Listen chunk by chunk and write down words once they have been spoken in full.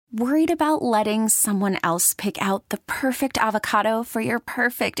Worried about letting someone else pick out the perfect avocado for your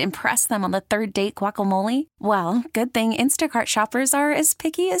perfect impress them on the third date guacamole? Well, good thing Instacart shoppers are as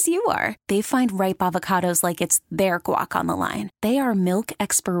picky as you are. They find ripe avocados like it's their guac on the line. They are milk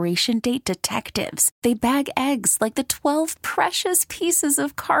expiration date detectives. They bag eggs like the 12 precious pieces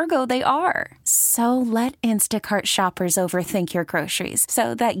of cargo they are. So let Instacart shoppers overthink your groceries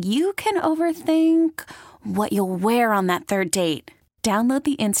so that you can overthink what you'll wear on that third date. Download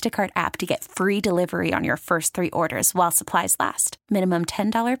the Instacart app to get free delivery on your first 3 orders while supplies last. Minimum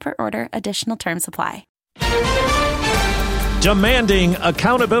 $10 per order. Additional terms apply. Demanding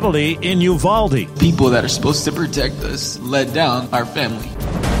accountability in Uvalde. People that are supposed to protect us let down our family.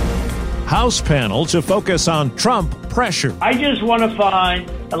 House panel to focus on Trump pressure. I just want to find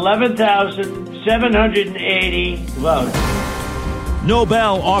 11,780 votes.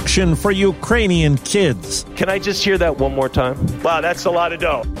 Nobel auction for Ukrainian kids. Can I just hear that one more time? Wow, that's a lot of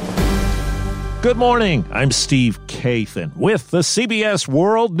dough. Good morning. I'm Steve Kathan with the CBS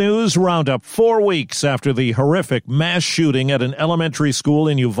World News Roundup. 4 weeks after the horrific mass shooting at an elementary school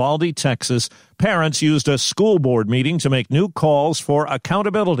in Uvalde, Texas, parents used a school board meeting to make new calls for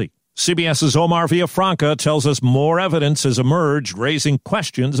accountability. CBS's Omar Villafranca tells us more evidence has emerged, raising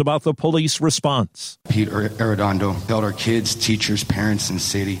questions about the police response. Pete Arredondo failed our kids, teachers, parents, and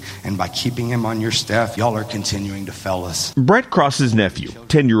city, and by keeping him on your staff, y'all are continuing to fail us. Brett Cross's nephew,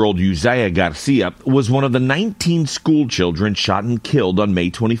 10-year-old Uzziah Garcia, was one of the 19 school children shot and killed on May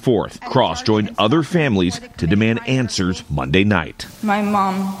 24th. Cross joined other families to demand answers Monday night. My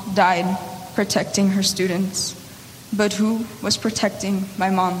mom died protecting her students, but who was protecting my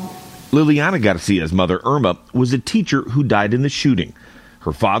mom? Liliana Garcia's mother, Irma, was a teacher who died in the shooting.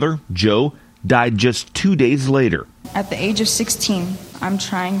 Her father, Joe, died just 2 days later. At the age of 16, I'm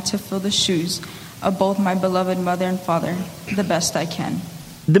trying to fill the shoes of both my beloved mother and father the best I can.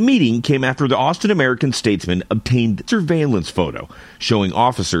 The meeting came after the Austin American-Statesman obtained surveillance photo showing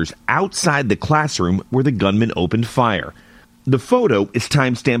officers outside the classroom where the gunman opened fire. The photo is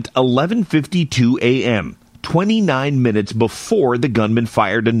timestamped 11:52 a.m., 29 minutes before the gunman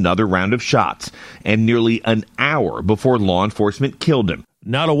fired another round of shots, and nearly an hour before law enforcement killed him.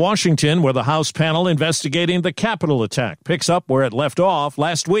 Now to Washington, where the House panel investigating the Capitol attack picks up where it left off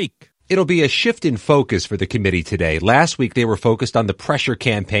last week. It'll be a shift in focus for the committee today. Last week, they were focused on the pressure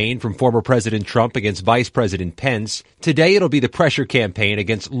campaign from former President Trump against Vice President Pence. Today, it'll be the pressure campaign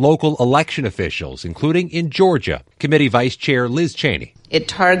against local election officials, including in Georgia. Committee Vice Chair Liz Cheney. It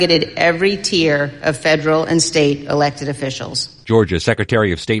targeted every tier of federal and state elected officials. Georgia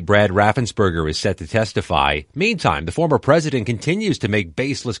Secretary of State Brad Raffensperger is set to testify. Meantime, the former president continues to make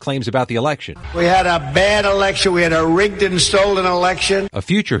baseless claims about the election. We had a bad election. We had a rigged and stolen election. A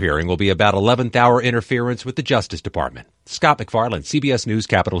future hearing will be about 11th hour interference with the Justice Department. Scott McFarland, CBS News,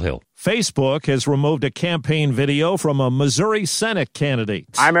 Capitol Hill. Facebook has removed a campaign video from a Missouri Senate candidate.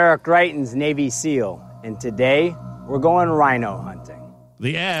 I'm Eric Greitens, Navy SEAL, and today we're going rhino hunting.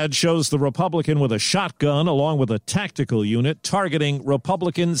 The ad shows the Republican with a shotgun along with a tactical unit targeting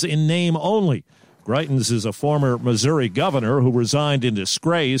Republicans in name only. Greitens is a former Missouri governor who resigned in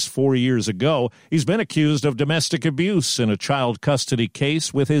disgrace 4 years ago. He's been accused of domestic abuse in a child custody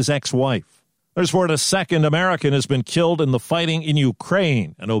case with his ex-wife. There's word a second American has been killed in the fighting in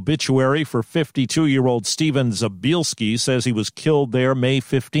Ukraine. An obituary for 52-year-old Steven Zabielski says he was killed there May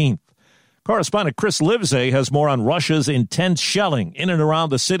 15th. Correspondent Chris Livesay has more on Russia's intense shelling in and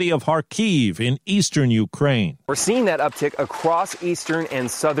around the city of Kharkiv in eastern Ukraine. We're seeing that uptick across eastern and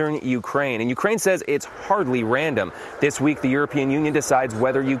southern Ukraine, and Ukraine says it's hardly random. This week, the European Union decides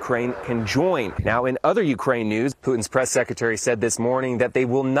whether Ukraine can join. Now, in other Ukraine news, Putin's press secretary said this morning that they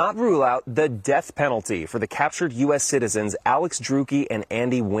will not rule out the death penalty for the captured U.S. citizens Alex Drueke and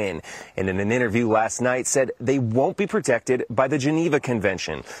Andy Wynn. And in an interview last night, said they won't be protected by the Geneva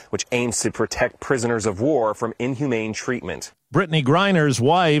Convention, which aims to protect prisoners of war from inhumane treatment. Brittany Griner's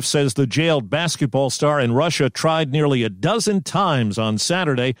wife says the jailed basketball star in Russia tried nearly a dozen times on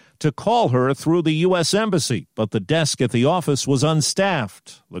Saturday to call her through the U.S. Embassy, but the desk at the office was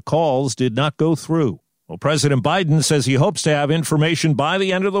unstaffed. The calls did not go through. Well, President Biden says he hopes to have information by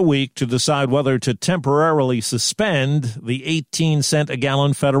the end of the week to decide whether to temporarily suspend the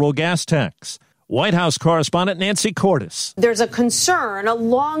 18-cent-a-gallon federal gas tax. White House correspondent Nancy Cordes. There's a concern, a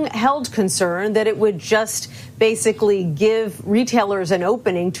long-held concern, that it would just basically give retailers an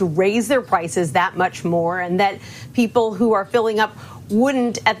opening to raise their prices that much more, and that people who are filling up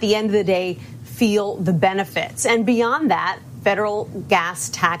wouldn't, at the end of the day, feel the benefits. And beyond that, federal gas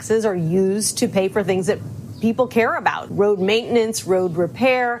taxes are used to pay for things that people care about: road maintenance, road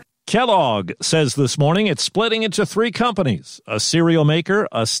repair. Kellogg says this morning it's splitting into 3 companies, a cereal maker,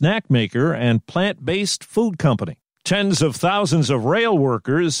 a snack maker, and plant-based food company. Tens of thousands of rail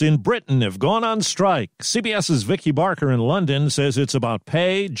workers in Britain have gone on strike. CBS's Vicky Barker in London says it's about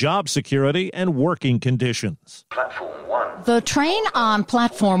pay, job security, and working conditions. Platform 1. The train on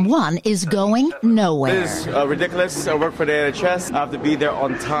Platform 1 is going nowhere. This is ridiculous. I work for the NHS. I have to be there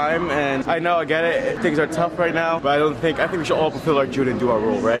on time, and I know, I get it. Things are tough right now, but I think we should all fulfill our duty and do our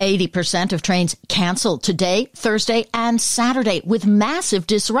role, right? 80% of trains canceled today, Thursday, and Saturday, with massive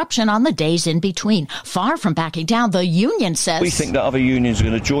disruption on the days in between. Far from backing down, the union says... We think that other unions are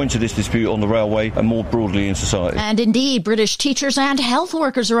going to join to this dispute on the railway and more broadly in society. And indeed, British teachers and health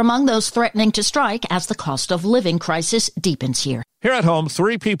workers are among those threatening to strike as the cost of living crisis deepens here. Here at home,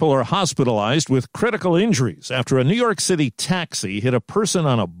 3 people are hospitalized with critical injuries after a New York City taxi hit a person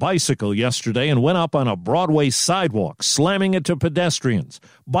on a bicycle yesterday and went up on a Broadway sidewalk, slamming into pedestrians.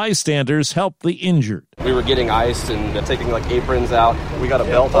 Bystanders helped the injured. We were getting iced and taking aprons out. We got a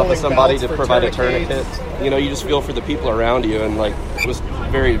belt off of somebody to provide a tourniquet. You know, you just feel for the people around you, and it was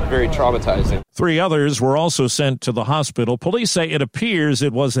very, very traumatizing. 3 others were also sent to the hospital. Police say it appears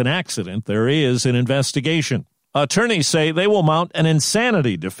it was an accident. There is an investigation. Attorneys say they will mount an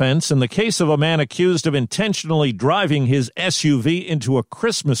insanity defense in the case of a man accused of intentionally driving his SUV into a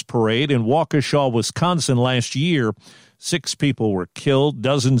Christmas parade in Waukesha, Wisconsin last year. 6 people were killed,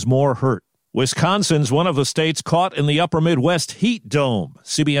 dozens more hurt. Wisconsin's one of the states caught in the upper Midwest heat dome.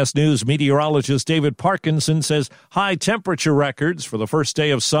 CBS News meteorologist David Parkinson says high temperature records for the first day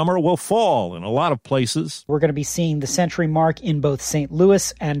of summer will fall in a lot of places. We're going to be seeing the century mark in both St.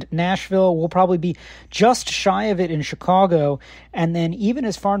 Louis and Nashville. We'll probably be just shy of it in Chicago. And then even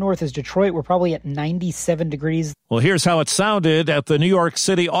as far north as Detroit, we're probably at 97 degrees. Well, here's how it sounded at the New York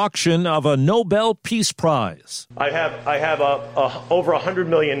City auction of a Nobel Peace Prize. I have over $100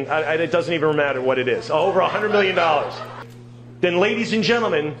 million. It doesn't even matter what it is. Over $100 million. Then, ladies and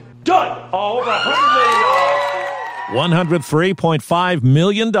gentlemen, done. Over $100 million. $103.5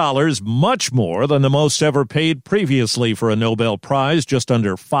 million, much more than the most ever paid previously for a Nobel Prize, just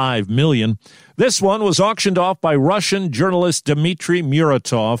under $5 million. This one was auctioned off by Russian journalist Dmitry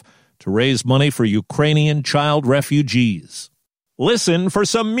Muratov to raise money for Ukrainian child refugees. Listen for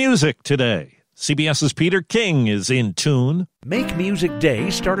some music today. CBS's Peter King is in tune. Make Music Day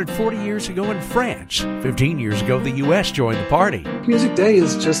started 40 years ago in France. 15 years ago, the U.S. joined the party. Music Day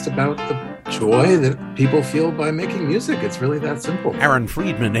is just about the joy that people feel by making music. It's really that simple. Aaron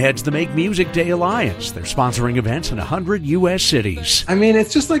Friedman heads the Make Music Day Alliance. They're sponsoring events in 100 U.S. cities. I mean,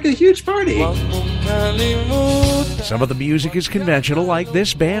 it's just like a huge party. Some of the music is conventional, like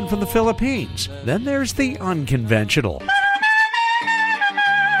this band from the Philippines. Then there's the unconventional.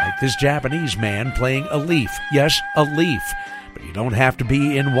 Like this Japanese man playing a leaf. Yes, a leaf. But you don't have to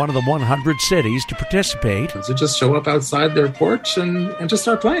be in one of the 100 cities to participate. So just show up outside their porch and just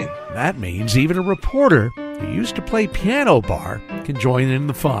start playing. That means even a reporter who used to play piano bar can join in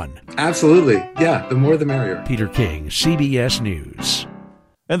the fun. Absolutely. Yeah, the more the merrier. Peter King, CBS News.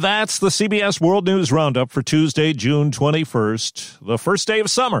 And that's the CBS World News Roundup for Tuesday, June 21st, the first day of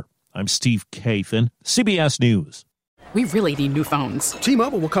summer. I'm Steve Kathan, CBS News. We really need new phones.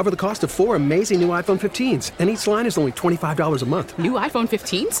 T-Mobile will cover the cost of 4 amazing new iPhone 15s, and each line is only $25 a month. New iPhone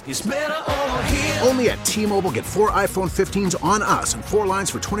 15s? It's better over here. Only at T-Mobile, get 4 iPhone 15s on us and 4 lines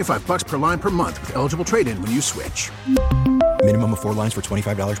for $25 per line per month with eligible trade-in when you switch. Minimum of 4 lines for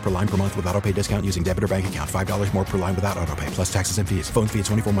 $25 per line per month with autopay discount using debit or bank account. $5 more per line without autopay, plus taxes and fees. Phone fee at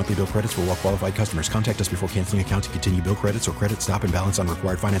 24 monthly bill credits for well-qualified customers. Contact us before canceling account to continue bill credits or credit stop and balance on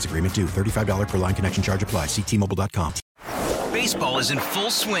required finance agreement due. $35 per line connection charge applies. See T-Mobile.com. Baseball is in full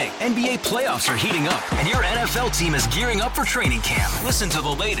swing. NBA playoffs are heating up, and your NFL team is gearing up for training camp. Listen to the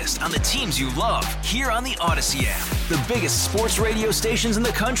latest on the teams you love here on the Odyssey app. The biggest sports radio stations in the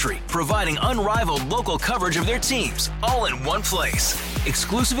country, providing unrivaled local coverage of their teams, all in one place.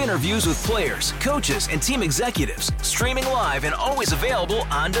 Exclusive interviews with players, coaches, and team executives, streaming live and always available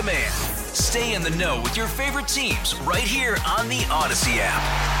on demand. Stay in the know with your favorite teams right here on the Odyssey app.